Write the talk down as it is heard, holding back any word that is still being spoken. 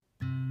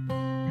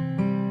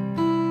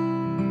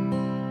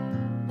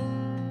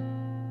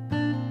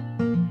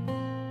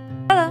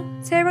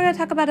Today we're going to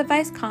talk about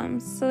advice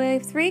columns. So we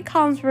have 3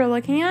 columns we're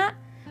looking at.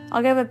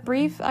 I'll give a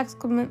brief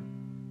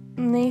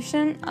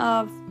explanation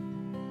of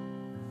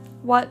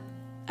what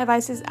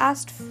advice is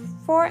asked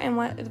for and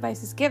what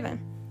advice is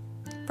given.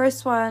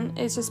 First one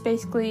is just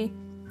basically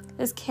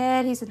this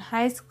kid, he's in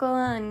high school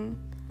and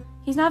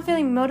he's not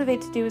feeling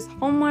motivated to do his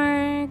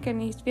homework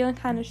and he's feeling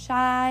kind of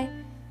shy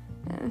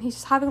and he's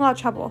just having a lot of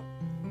trouble.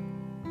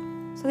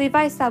 So the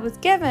advice that was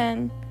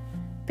given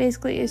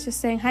basically is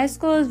just saying high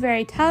school is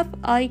very tough.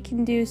 All you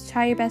can do is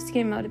try your best to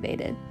get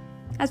motivated.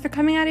 As for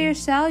coming out of your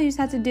shell, you just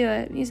have to do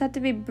it. You just have to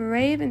be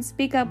brave and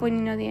speak up when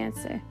you know the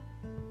answer.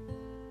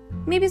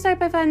 Maybe start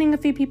by finding a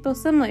few people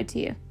similar to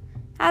you.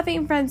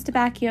 Having friends to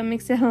back you up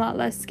makes it a lot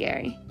less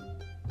scary.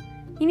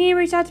 You need to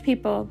reach out to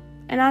people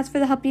and ask for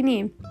the help you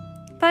need.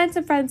 Find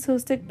some friends who will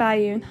stick by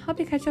you and help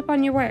you catch up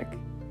on your work.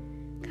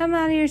 Come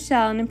out of your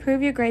shell and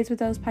improve your grades with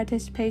those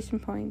participation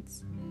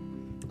points.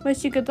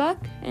 Wish you good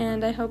luck,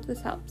 and I hope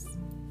this helps.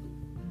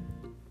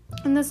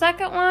 And the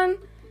second one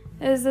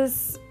is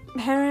this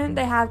parent.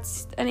 They have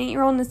an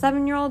 8-year-old and a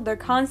 7-year-old. They're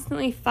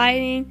constantly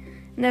fighting,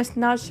 and they're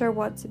not sure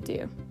what to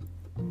do.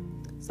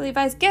 So the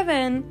advice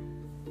given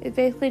is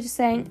basically just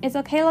saying, it's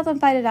okay to let them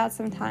fight it out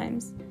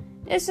sometimes.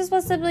 It's just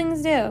what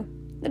siblings do.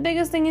 The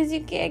biggest thing is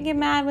you can't get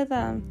mad with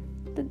them.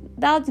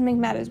 That'll just make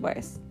matters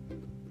worse.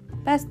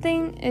 Best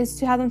thing is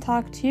to have them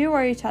talk to you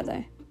or each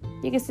other.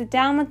 You can sit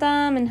down with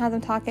them and have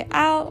them talk it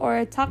out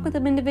or talk with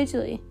them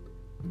individually.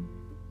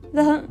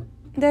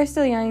 They're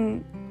still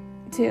young,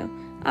 too.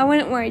 I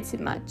wouldn't worry too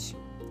much.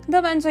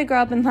 They'll eventually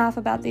grow up and laugh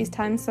about these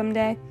times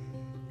someday.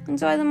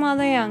 Enjoy them while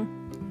they're young.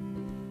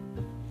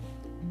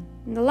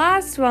 And the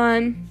last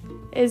one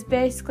is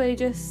basically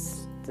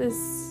just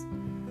this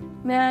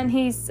man.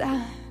 He's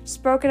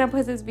just broken up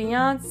with his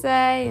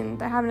fiance, and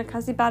they're having a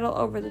custody battle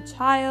over the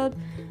child.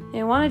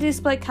 They want to do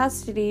split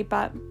custody,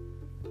 but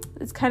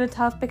it's kind of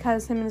tough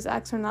because him and his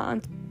ex are not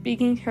on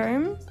speaking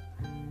terms.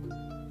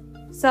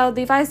 So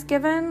the advice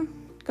given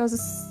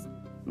goes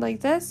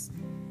like this.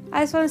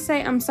 I just want to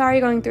say I'm sorry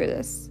you're going through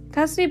this.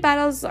 Custody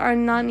battles are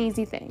not an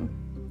easy thing.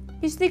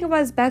 You should think of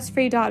what's best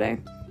for your daughter.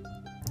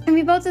 If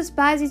you both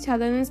despise each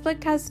other, then split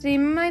custody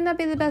might not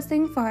be the best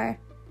thing for her.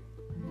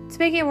 To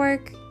make it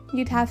work,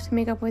 you'd have to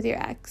make up with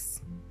your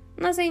ex.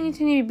 I'm not saying you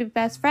two need to be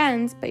best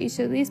friends, but you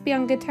should at least be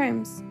on good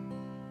terms.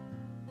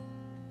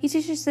 You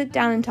two should sit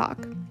down and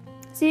talk.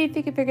 See if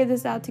you can figure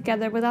this out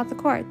together without the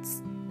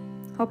courts.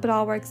 Hope it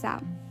all works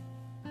out.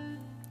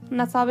 And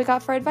that's all we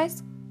got for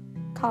advice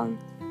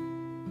columns.